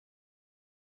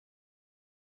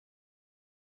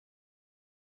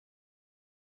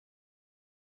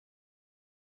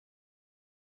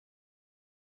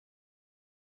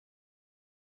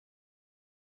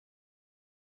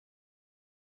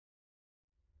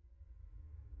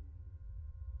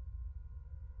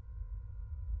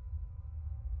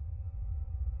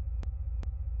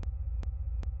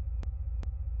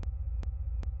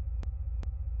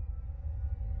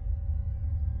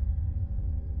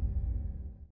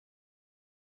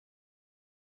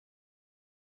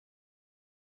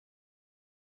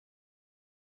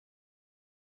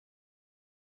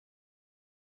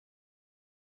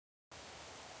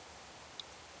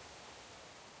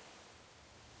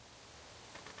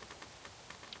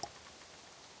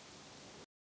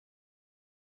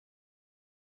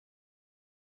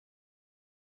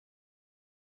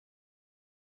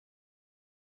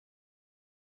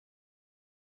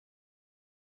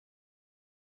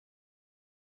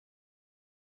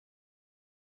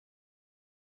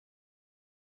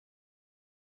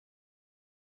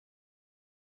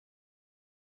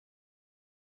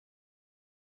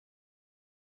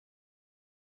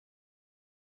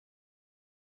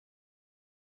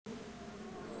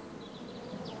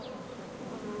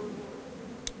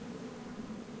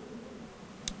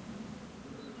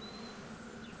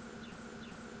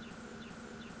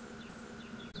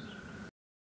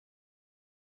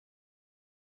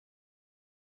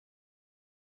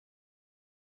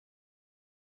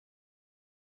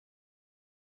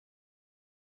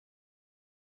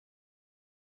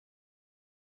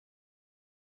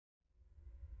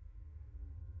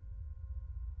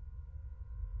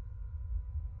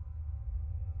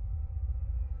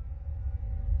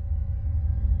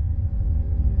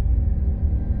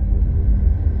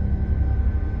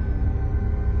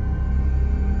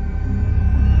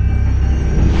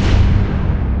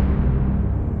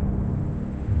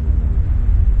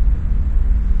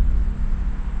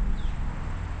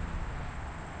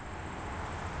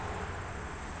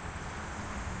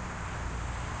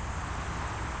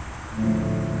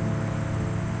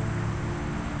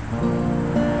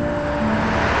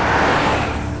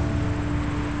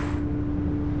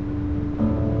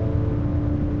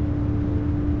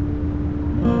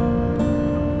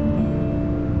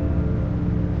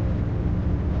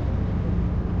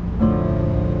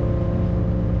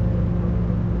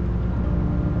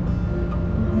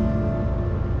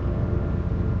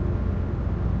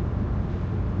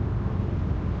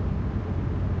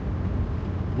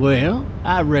Well,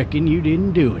 I reckon you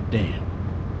didn't do it then.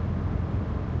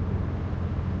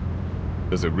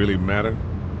 Does it really matter?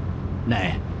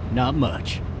 Nah, not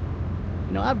much.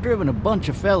 You know, I've driven a bunch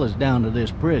of fellas down to this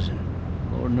prison.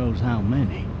 Lord knows how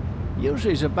many.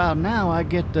 Usually it's about now I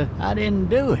get the, I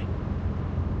didn't do it.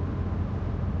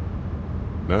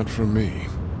 Not for me.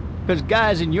 'Cause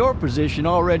guys in your position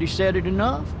already said it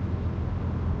enough.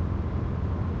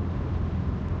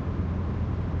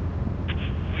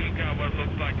 We got what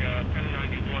looks like a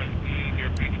 1091E near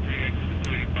Peachtree, exit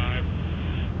 285.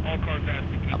 All cars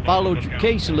asked to keep I on followed the your lookout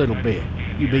case a for little 1091E bit,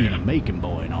 in you the being area. a Macon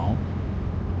boy and all.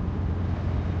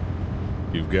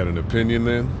 You've got an opinion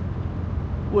then?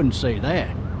 Wouldn't say that.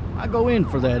 I go in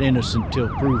for that innocent till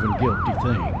proven guilty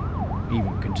thing,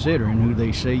 even considering who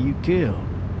they say you killed.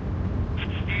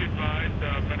 Be advised,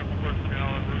 medical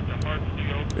personnel en route to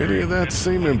Hartsfield. Any of that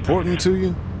seem important to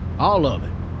you? All of it,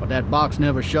 but that box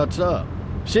never shuts up.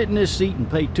 Sit in this seat and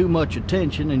pay too much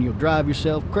attention and you'll drive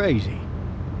yourself crazy.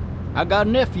 I got a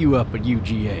nephew up at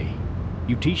UGA.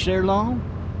 You teach there long?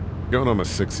 Going on my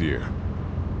 6th year.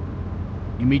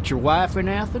 You meet your wife in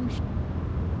Athens?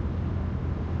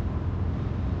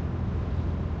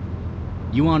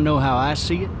 You want to know how I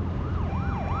see it?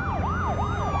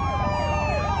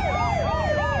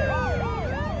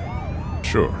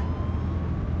 Sure.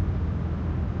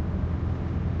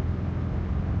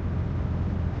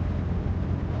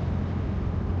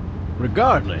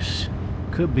 Regardless,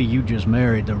 could be you just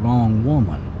married the wrong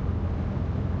woman.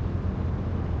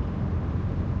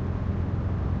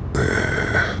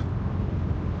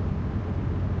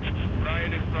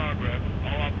 Riot in progress.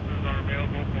 All officers are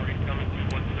available for incoming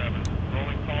 217.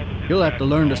 Rolling calls to You'll have to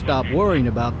learn to dispatch. stop worrying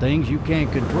about things you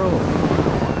can't control.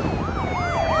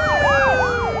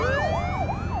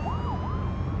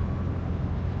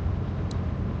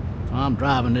 I'm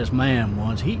driving this man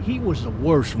once. He was the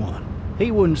worst one. He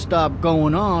wouldn't stop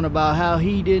going on about how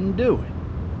he didn't do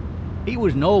it. He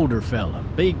was an older fella,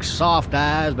 big soft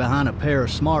eyes behind a pair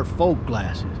of smart folk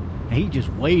glasses. And he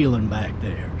just wailing back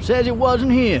there. Says it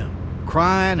wasn't him.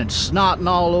 Crying and snotting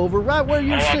all over right where All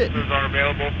you're sitting. officers are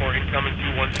available for incoming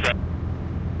 217.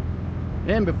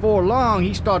 Then before long,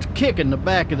 he starts kicking the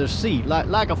back of the seat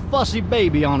like a fussy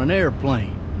baby on an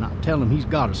airplane. And I tell him he's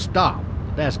got to stop.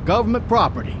 That's government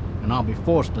property, and I'll be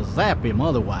forced to zap him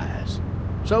otherwise.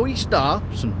 So he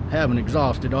stops, and having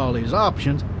exhausted all his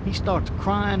options, he starts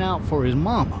crying out for his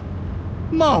mama.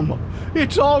 Mama,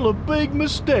 it's all a big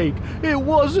mistake. It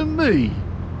wasn't me.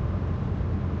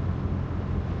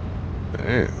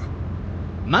 Man.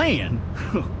 Man?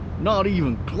 Not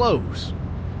even close.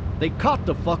 They caught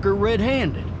the fucker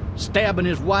red-handed, stabbing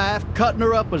his wife, cutting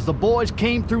her up as the boys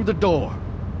came through the door.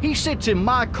 He sits in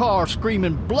my car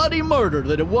screaming bloody murder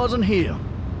that it wasn't him.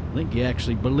 I think he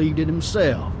actually believed it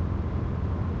himself.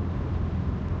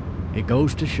 It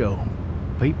goes to show,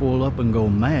 people will up and go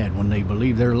mad when they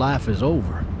believe their life is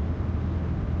over.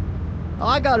 Oh,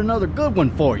 I got another good one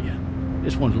for you.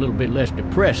 This one's a little bit less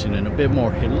depressing and a bit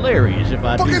more hilarious if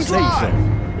I do Fucking say drive!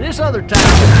 so. This other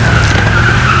time...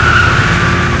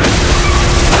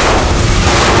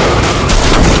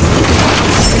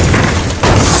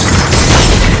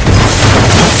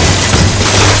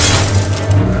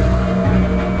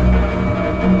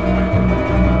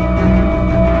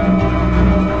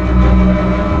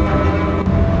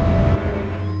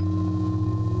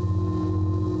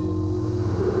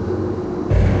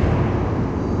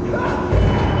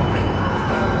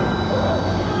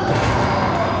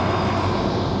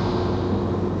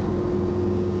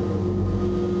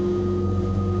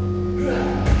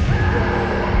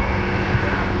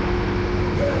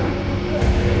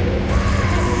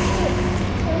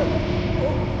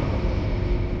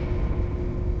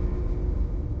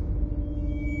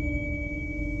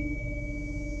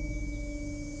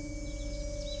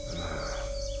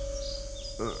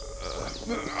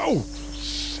 Oh,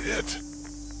 shit.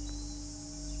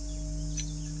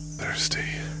 Thirsty.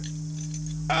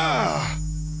 Ah!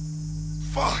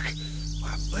 Fuck!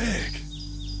 My leg.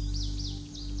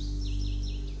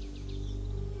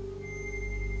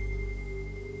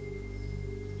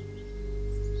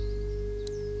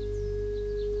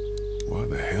 Why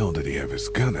the hell did he have his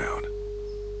gun out?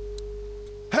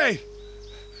 Hey!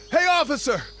 Hey,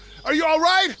 officer! Are you all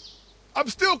right? I'm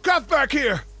still cuffed back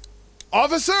here.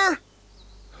 Officer?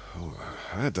 Oh,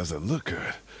 that doesn't look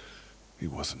good. He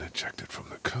wasn't ejected from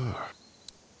the car.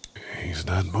 He's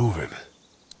not moving.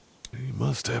 He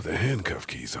must have the handcuff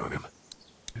keys on him.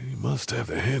 He must have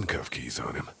the handcuff keys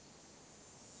on him.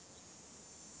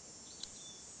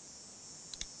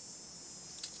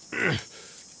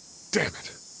 Damn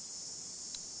it.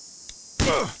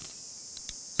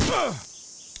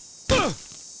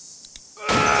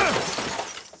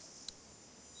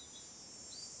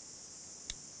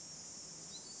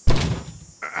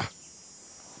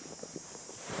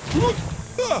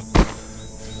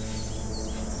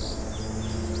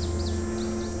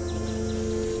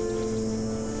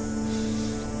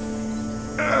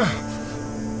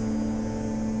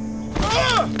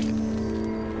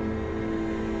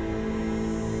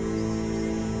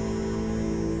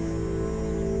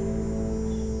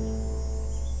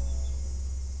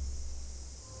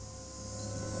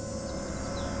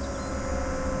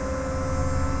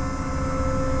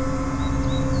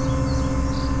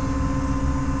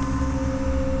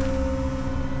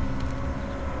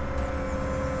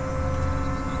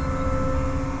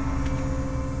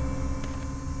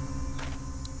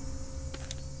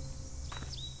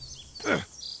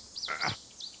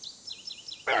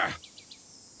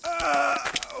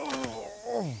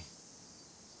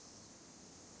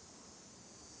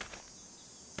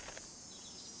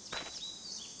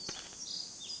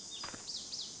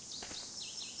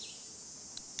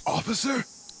 Officer?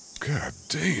 God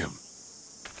damn.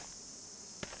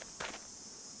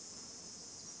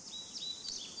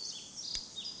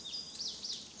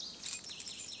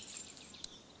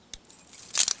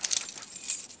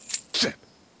 Shit.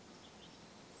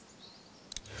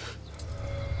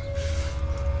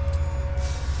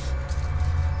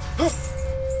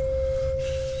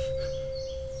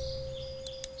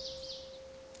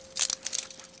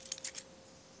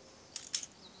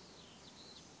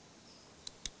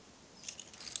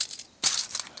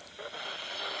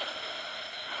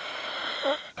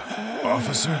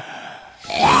 Officer?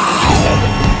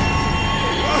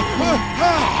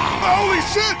 Holy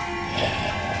shit!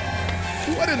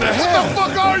 What in the hell? What the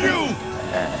fuck are you?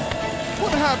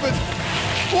 What happened?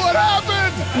 What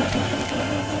happened?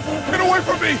 Get away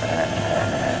from me!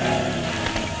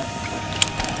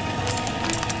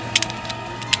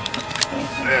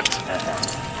 Shit!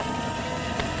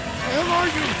 Where are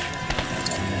you?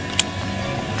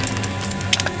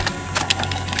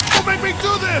 Don't make me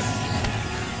do this!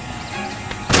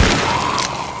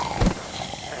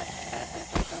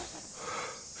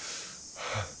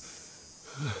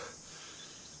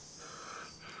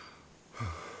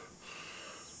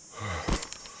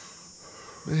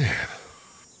 Man.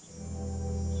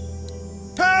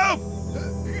 Help!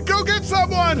 Go get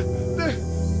someone!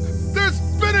 There's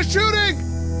been a shooting!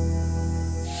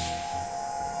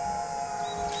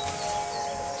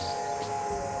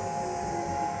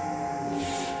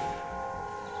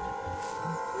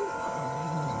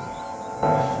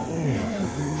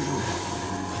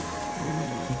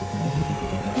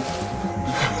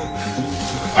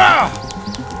 Ah!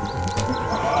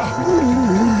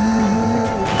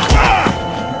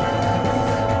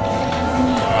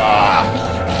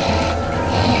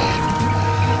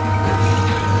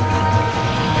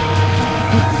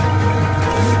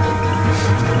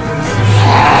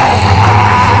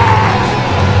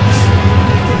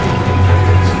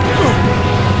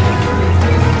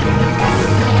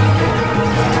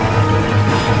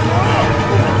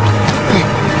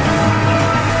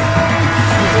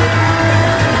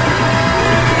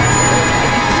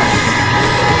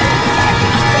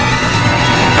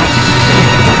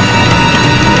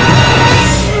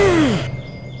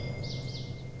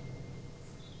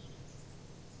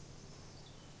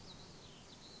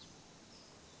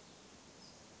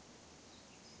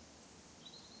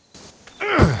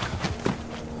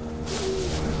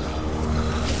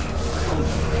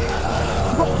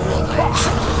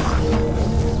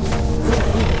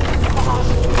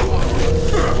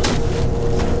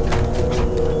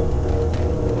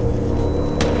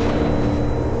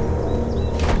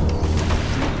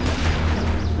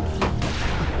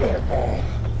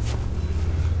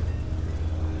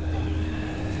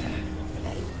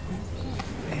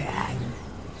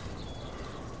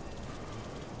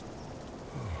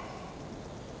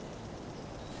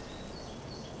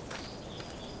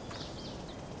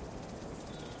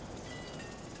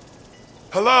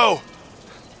 Hello?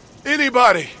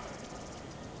 Anybody?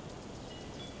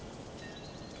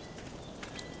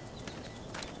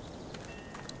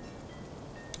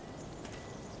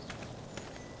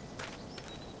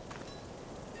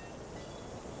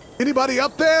 Anybody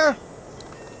up there?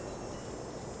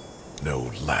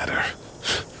 No ladder.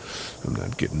 I'm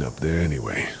not getting up there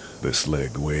anyway. This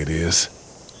leg the way it is.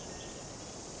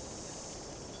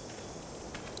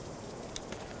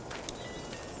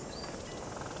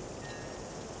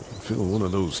 I'd fill one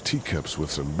of those teacups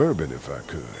with some bourbon if I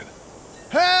could.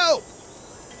 Help!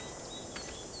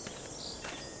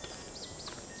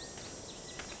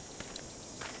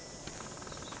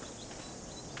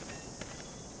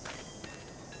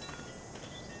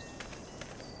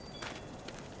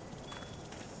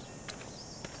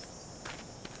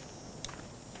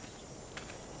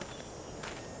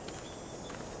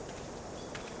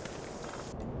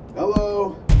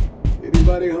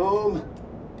 Anybody home?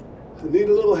 I need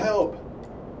a little help.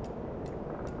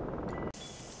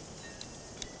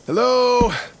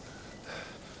 Hello?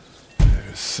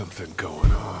 There's something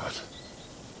going on.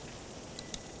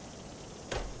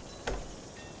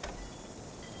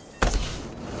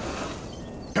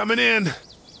 Coming in.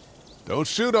 Don't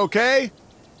shoot, okay?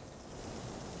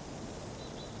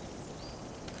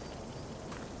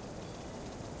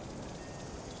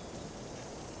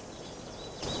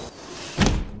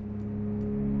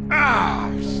 Ah,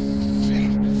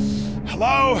 shit.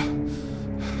 Hello?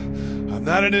 I'm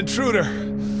not an intruder.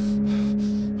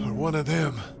 Or one of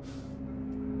them.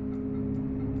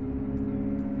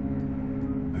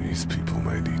 These people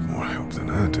may need more help than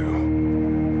I do.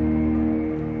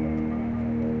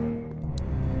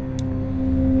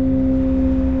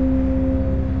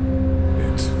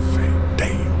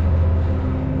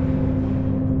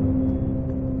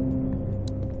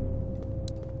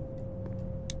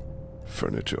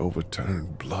 Furniture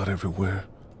overturned, blood everywhere.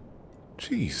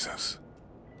 Jesus.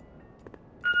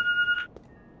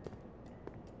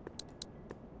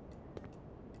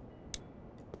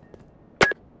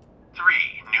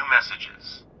 3 new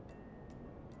messages.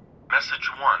 Message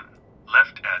 1,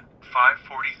 left at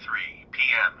 5:43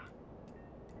 p.m.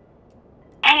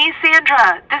 Hey,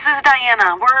 Sandra, this is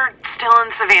Diana. We're still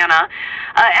in Savannah.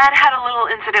 Ed had a little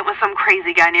incident with some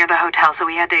crazy guy near the hotel, so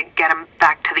we had to get him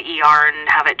back to the ER and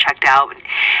have it checked out.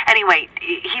 Anyway,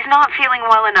 he's not feeling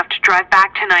well enough to drive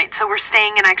back tonight, so we're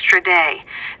staying an extra day.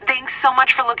 Thanks so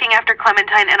much for looking after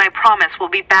Clementine, and I promise we'll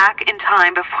be back in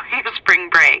time before your spring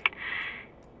break.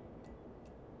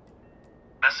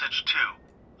 Message 2,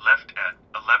 left at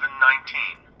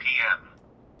 11:19 p.m.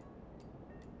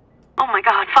 Oh my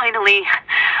God, finally.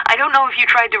 I don't know if you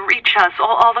tried to reach us.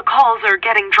 All the calls are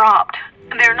getting dropped.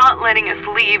 They're not letting us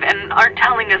leave and aren't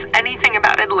telling us anything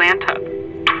about Atlanta.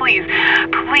 Please,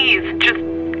 just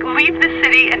leave the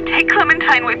city and take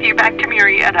Clementine with you back to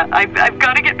Murrieta. I've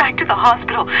got to get back to the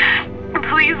hospital.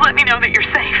 Please let me know that you're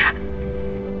safe.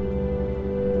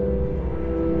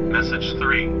 Message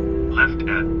 3, left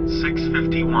at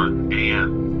 6:51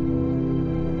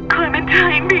 a.m.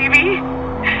 Clementine, baby.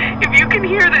 If you can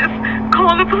hear this,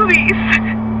 call the police.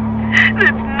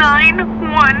 That's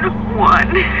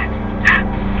 911.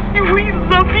 We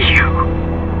love you.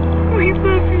 We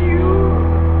love you.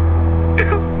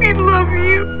 We love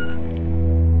you.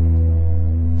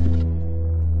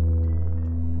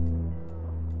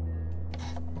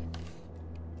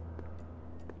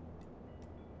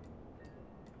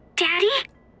 Daddy?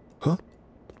 Huh?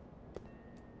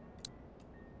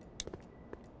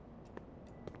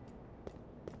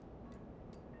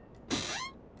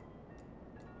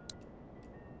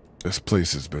 This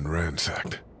place has been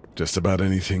ransacked. Just about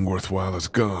anything worthwhile is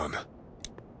gone.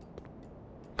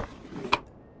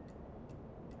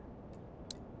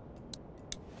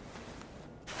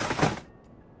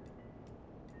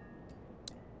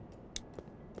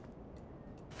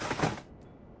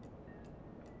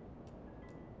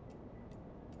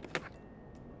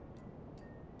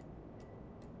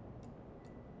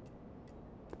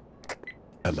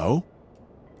 Hello?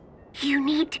 You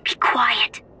need to be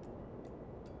quiet.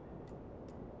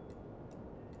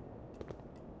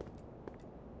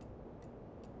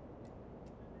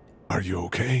 Are you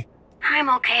okay? I'm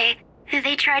okay.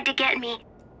 They tried to get me,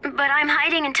 but I'm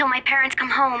hiding until my parents come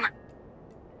home.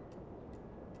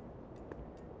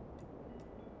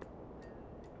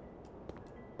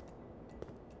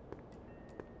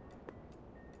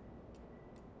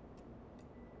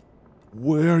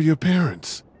 Where are your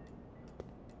parents?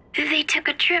 They took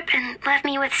a trip and left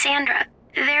me with Sandra.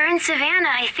 They're in Savannah,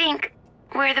 I think,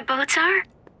 where the boats are.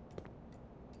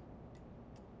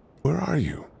 Where are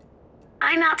you?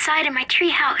 I'm outside in my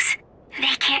treehouse.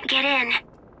 They can't get in.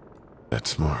 That's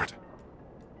smart.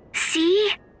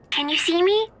 See? Can you see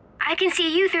me? I can see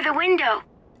you through the window.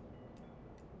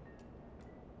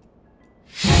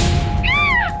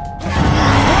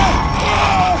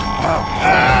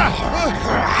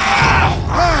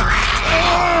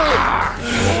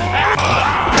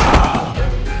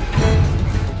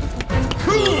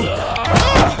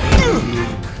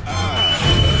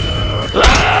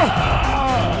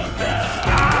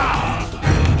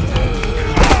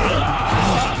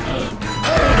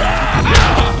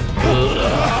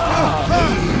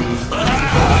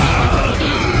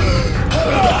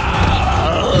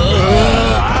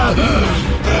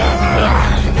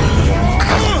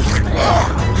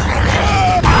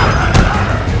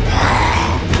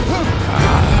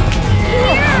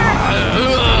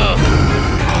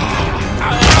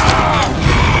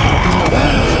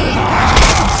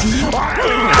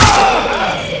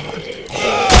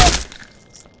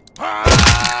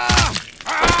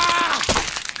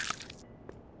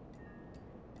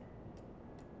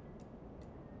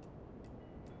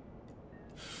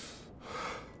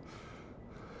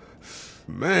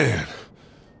 Man.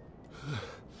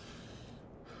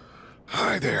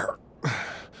 Hi there.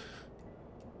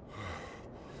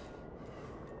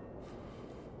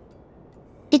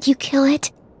 Did you kill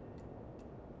it?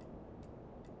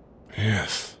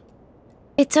 Yes.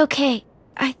 It's okay.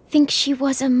 I think she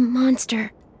was a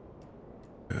monster.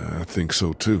 I think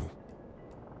so too.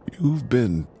 You've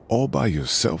been all by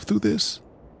yourself through this?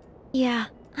 Yeah,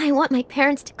 I want my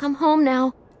parents to come home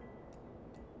now.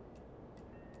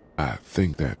 I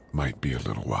think that might be a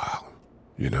little while,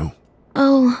 you know?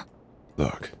 Oh.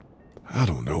 Look, I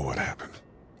don't know what happened,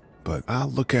 but I'll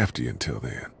look after you until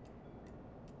then.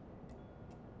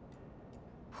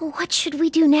 What should we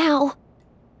do now?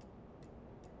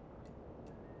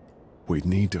 We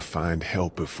need to find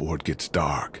help before it gets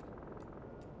dark.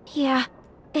 Yeah,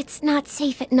 it's not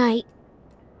safe at night.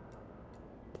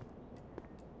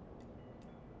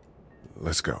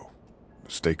 Let's go.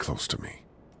 Stay close to me.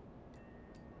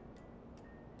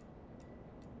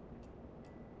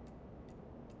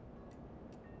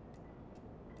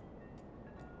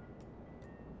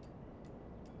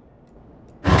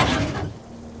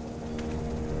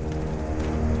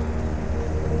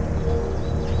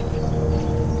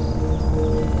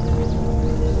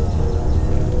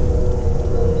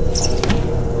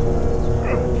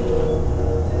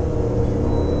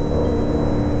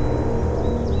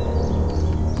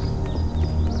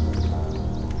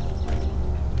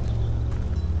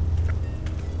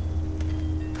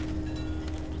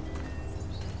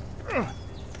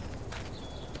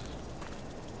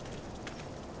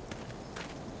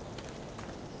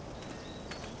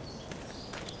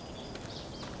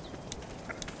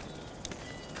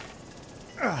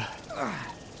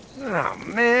 Oh,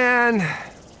 man.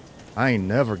 I ain't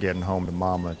never getting home to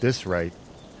Mama at this rate.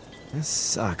 This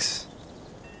sucks.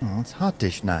 Oh, it's hot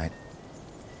dish night.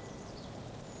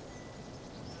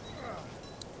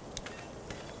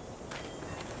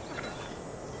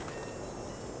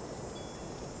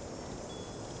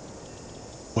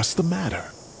 What's the matter?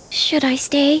 Should I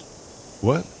stay?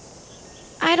 What?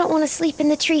 I don't want to sleep in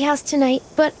the treehouse tonight,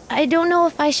 but I don't know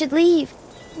if I should leave.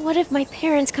 What if my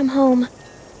parents come home?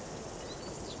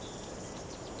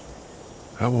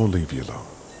 I won't leave you alone.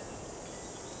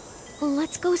 Well,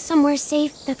 let's go somewhere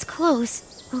safe that's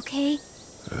close, okay?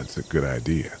 That's a good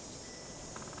idea.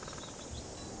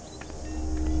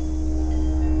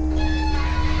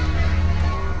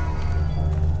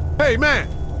 Hey, man!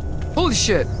 Holy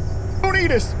shit! Don't eat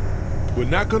us! We're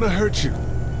not gonna hurt you.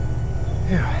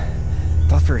 Yeah.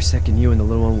 Thought for a second you and the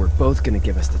little one were both gonna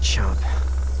give us the chomp.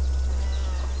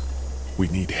 We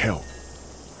need help.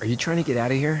 Are you trying to get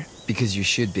out of here? Because you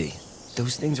should be.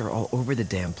 Those things are all over the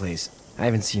damn place. I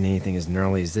haven't seen anything as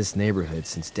gnarly as this neighborhood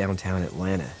since downtown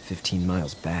Atlanta, 15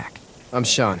 miles back. I'm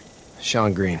Sean.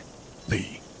 Sean Green.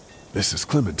 Lee, this is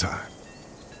Clementine.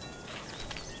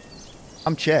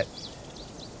 I'm Chet.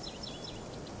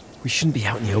 We shouldn't be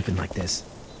out in the open like this.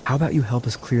 How about you help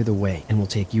us clear the way, and we'll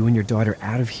take you and your daughter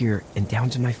out of here and down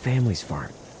to my family's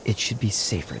farm. It should be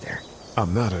safer there.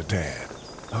 I'm not her dad.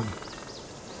 I'm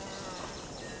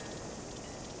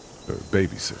her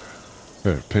babysitter.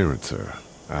 Her parents are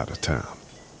out of town.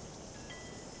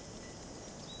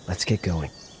 Let's get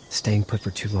going. Staying put for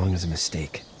too long is a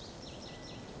mistake.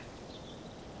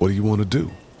 What do you want to do?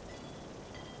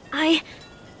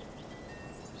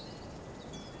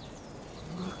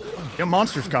 The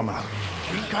monster's coming.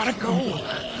 We gotta go.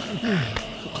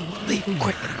 Leave,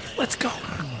 quick. Let's go.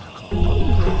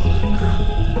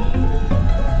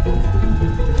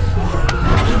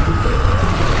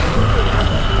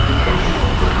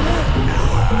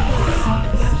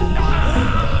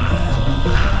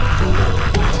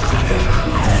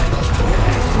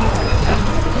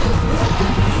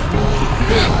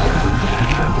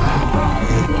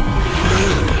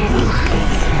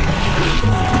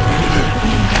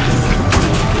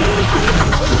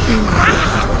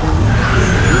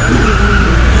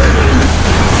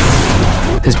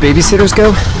 As babysitters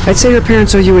go, I'd say her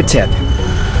parents owe you a tip.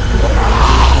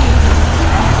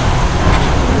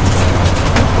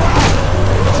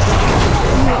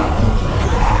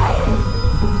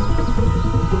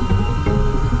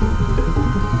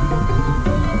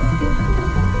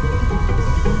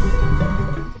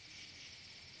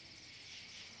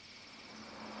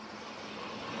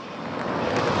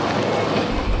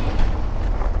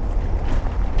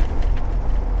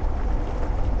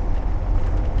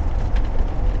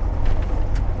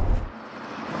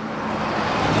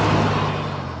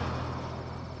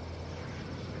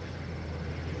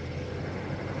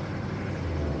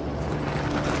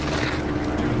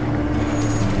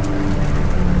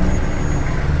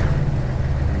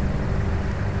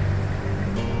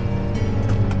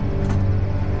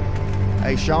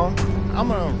 Hey, Sean, I'm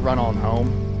gonna run on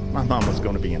home. My mama's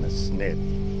gonna be in a snit.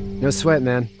 No sweat,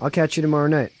 man. I'll catch you tomorrow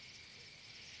night.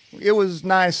 It was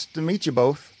nice to meet you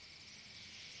both.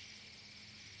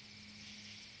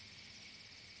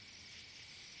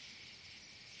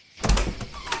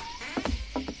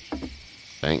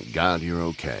 Thank God you're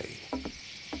okay.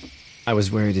 I was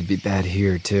worried it'd be bad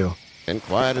here, too. Been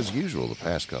quiet as usual the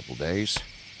past couple days.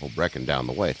 Old Brecken down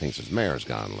the way thinks his mare's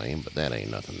gone lame, but that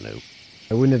ain't nothing new.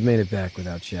 I wouldn't have made it back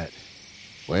without Chet.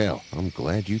 Well, I'm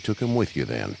glad you took him with you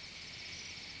then.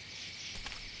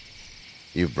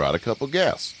 You've brought a couple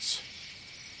guests.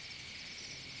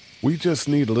 We just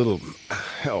need a little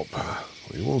help.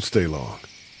 We won't stay long.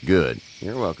 Good.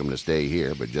 You're welcome to stay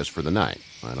here, but just for the night.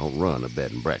 I don't run a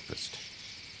bed and breakfast.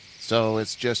 So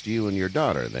it's just you and your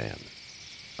daughter, then?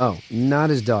 Oh,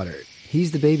 not his daughter.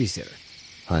 He's the babysitter.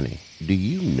 Honey, do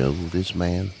you know this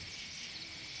man?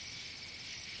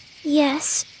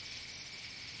 Yes.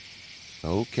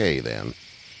 Okay, then.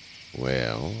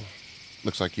 Well,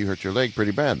 looks like you hurt your leg pretty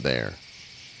bad there.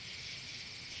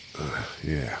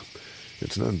 Yeah,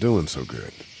 it's not doing so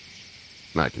good.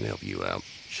 I can help you out.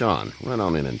 Sean, run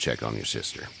on in and check on your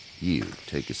sister. You,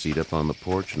 take a seat up on the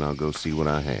porch and I'll go see what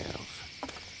I have.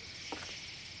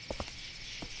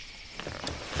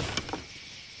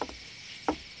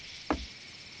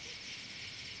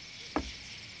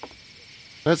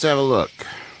 Let's have a look.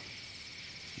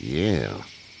 Yeah,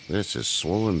 this is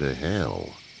swollen to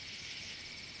hell.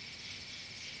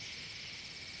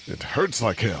 It hurts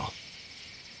like hell.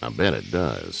 I bet it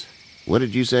does. What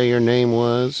did you say your name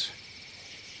was?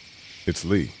 It's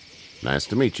Lee. Nice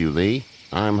to meet you, Lee.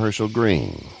 I'm Herschel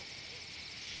Green.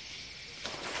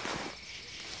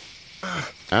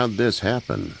 How'd this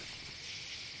happen?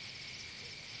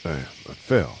 I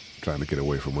fell, trying to get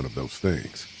away from one of those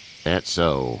things. That's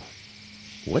so.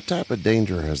 What type of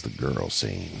danger has the girl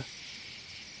seen?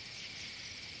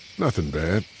 Nothing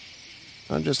bad.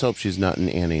 I just hope she's not in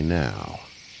any now.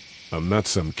 I'm not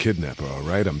some kidnapper, all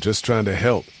right? I'm just trying to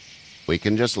help. We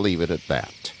can just leave it at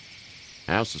that.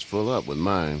 House is full up with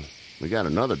mine. We got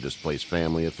another displaced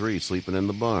family of 3 sleeping in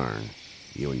the barn.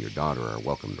 You and your daughter are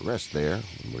welcome to rest there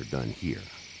when we're done here.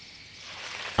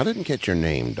 I didn't catch your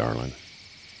name, darling.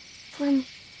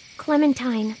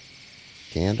 Clementine.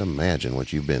 Can't imagine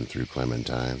what you've been through,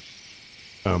 Clementine.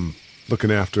 I'm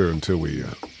looking after her until we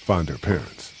find her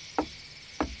parents.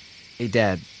 Hey,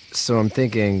 Dad, so I'm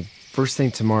thinking, first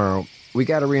thing tomorrow, we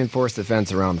gotta reinforce the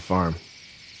fence around the farm.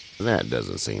 That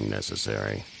doesn't seem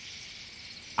necessary.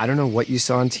 I don't know what you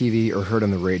saw on TV or heard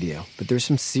on the radio, but there's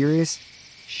some serious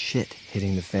shit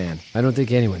hitting the fan. I don't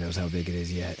think anyone knows how big it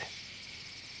is yet.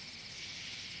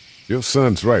 Your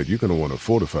son's right. You're gonna want to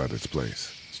fortify this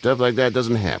place. Stuff like that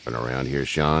doesn't happen around here,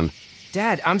 Sean.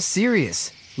 Dad, I'm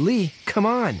serious. Lee, come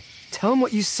on. Tell him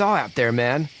what you saw out there,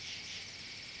 man.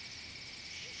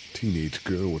 Teenage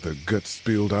girl with her guts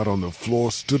spilled out on the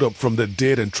floor stood up from the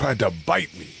dead and tried to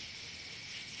bite me.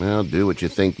 Well, do what you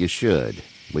think you should.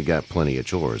 We got plenty of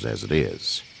chores as it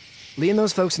is. Lee and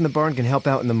those folks in the barn can help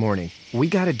out in the morning. We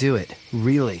gotta do it.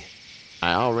 Really.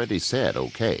 I already said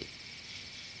okay.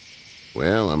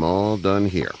 Well, I'm all done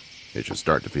here. It should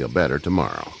start to feel better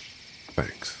tomorrow.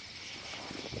 Thanks.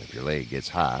 If your leg gets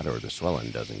hot or the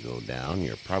swelling doesn't go down,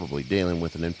 you're probably dealing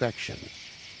with an infection.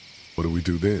 What do we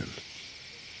do then?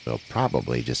 They'll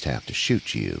probably just have to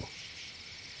shoot you.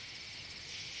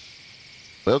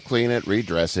 We'll clean it,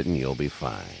 redress it, and you'll be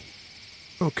fine.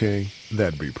 Okay,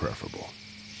 that'd be preferable.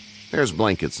 There's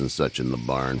blankets and such in the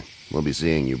barn. We'll be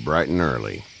seeing you bright and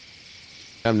early.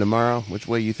 Come tomorrow, which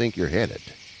way you think you're headed?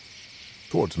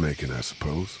 Towards Macon, I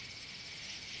suppose.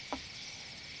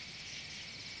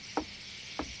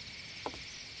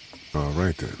 All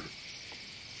right, then.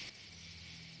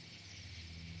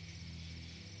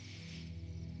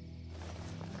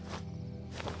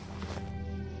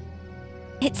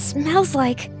 It smells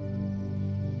like...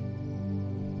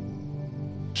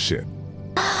 Shit.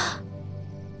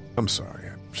 I'm sorry.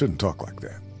 I shouldn't talk like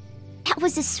that. That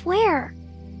was a swear.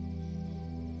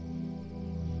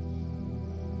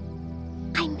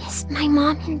 I missed my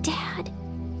mom and dad.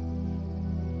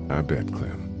 I bet,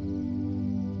 Clem.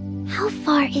 How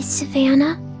far is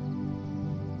Savannah?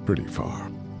 Pretty far.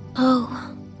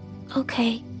 Oh,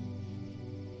 okay.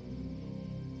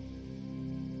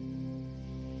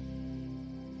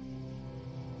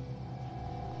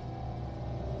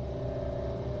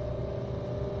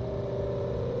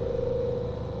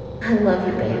 I love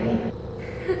you, baby.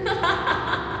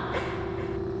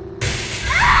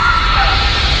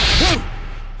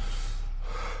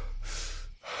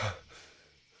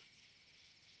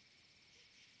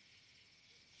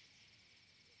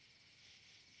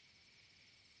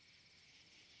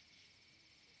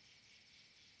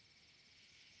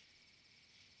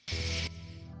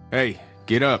 Hey,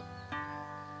 get up.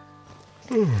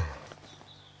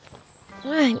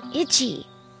 I'm itchy.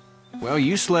 Well,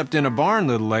 you slept in a barn,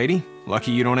 little lady.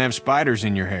 Lucky you don't have spiders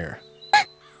in your hair.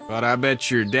 But I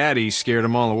bet your daddy scared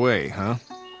them all away, huh?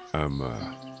 I'm,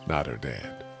 not her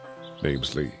dad.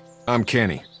 Name's Lee. I'm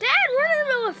Kenny. Dad, we're in the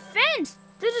middle of a fence.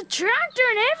 There's a tractor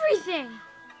and everything.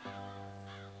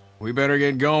 We better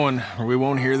get going, or we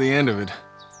won't hear the end of it.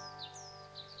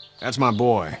 That's my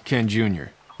boy, Ken Jr.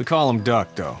 We call him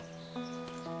Duck, though.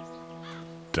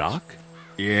 Doc?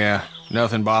 Yeah,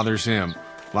 nothing bothers him.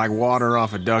 Like water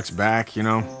off a duck's back, you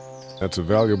know? That's a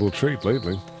valuable trait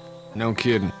lately. No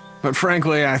kidding. But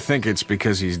frankly, I think it's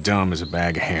because he's dumb as a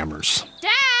bag of hammers.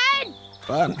 Dad!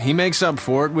 But he makes up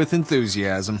for it with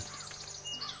enthusiasm.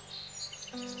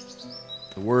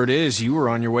 The word is you were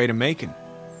on your way to Macon.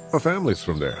 Our family's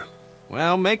from there.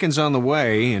 Well, Macon's on the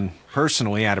way, and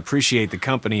personally, I'd appreciate the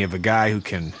company of a guy who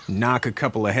can knock a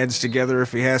couple of heads together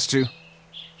if he has to.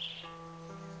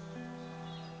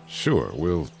 Sure,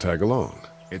 we'll tag along.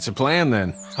 It's a plan,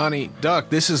 then. Honey, Duck,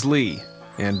 this is Lee.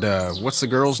 And, what's the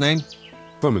girl's name?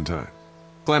 Clementine.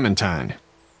 Clementine.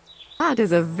 That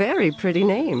is a very pretty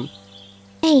name.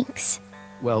 Thanks.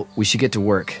 Well, we should get to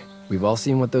work. We've all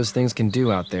seen what those things can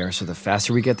do out there, so the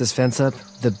faster we get this fence up,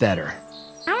 the better.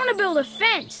 I want to build a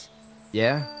fence.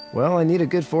 Yeah? Well, I need a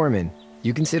good foreman.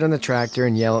 You can sit on the tractor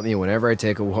and yell at me whenever I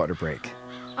take a water break.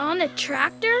 On the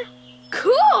tractor?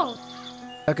 Cool!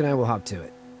 Duck and I will hop to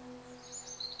it.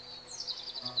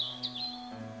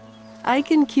 I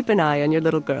can keep an eye on your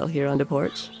little girl here on the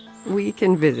porch. We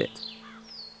can visit.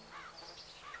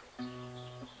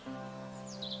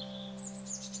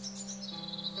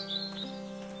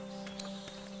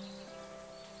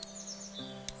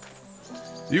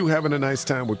 You having a nice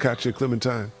time with Katya,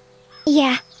 Clementine?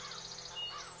 Yeah.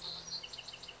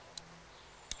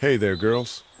 Hey there,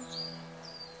 girls.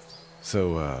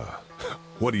 So,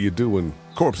 what do you do when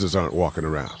corpses aren't walking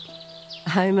around?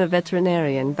 I'm a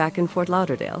veterinarian back in Fort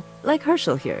Lauderdale, like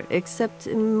Herschel here, except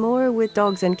more with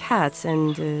dogs and cats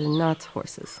and not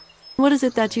horses. What is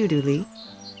it that you do, Lee?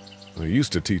 I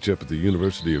used to teach up at the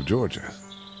University of Georgia.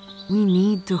 We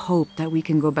need to hope that we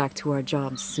can go back to our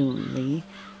jobs soon, Lee.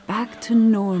 Back to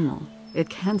normal. It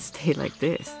can't stay like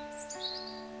this.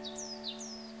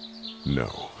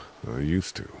 No, I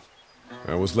used to.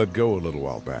 I was let go a little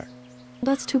while back.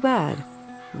 That's too bad.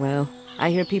 Well, I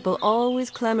hear people always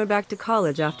clamor back to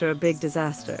college after a big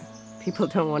disaster. People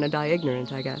don't want to die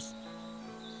ignorant, I guess.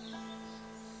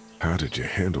 How did you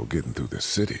handle getting through the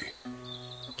city?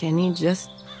 Kenny just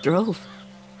drove.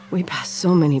 We passed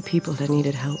so many people that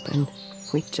needed help, and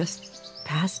we just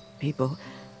passed people.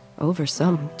 Over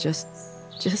some, just...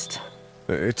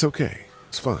 It's okay.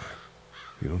 It's fine.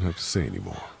 You don't have to say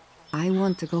anymore. I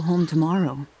want to go home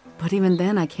tomorrow, but even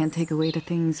then I can't take away the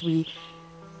things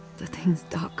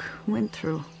Doc went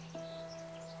through.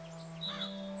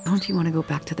 Don't you want to go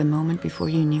back to the moment before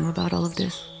you knew about all of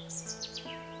this?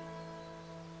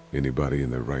 Anybody in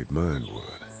their right mind would.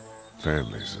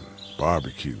 Families and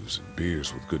barbecues and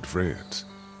beers with good friends.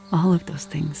 All of those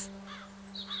things.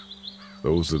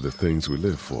 Those are the things we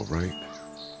live for, right?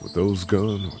 With those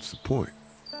gone, what's the point?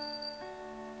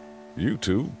 You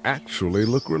two actually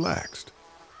look relaxed.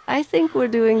 I think we're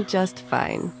doing just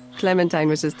fine. Clementine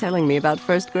was just telling me about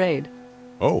first grade.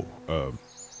 Oh,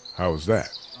 how was that?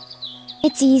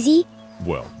 It's easy.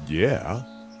 Well, yeah.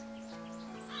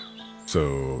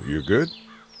 So, you're good?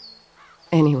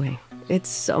 Anyway,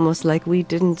 it's almost like we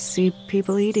didn't see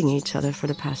people eating each other for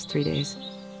the past 3 days.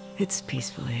 It's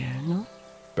peaceful here, no?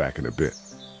 Back in a bit.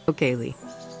 Okay, Lee.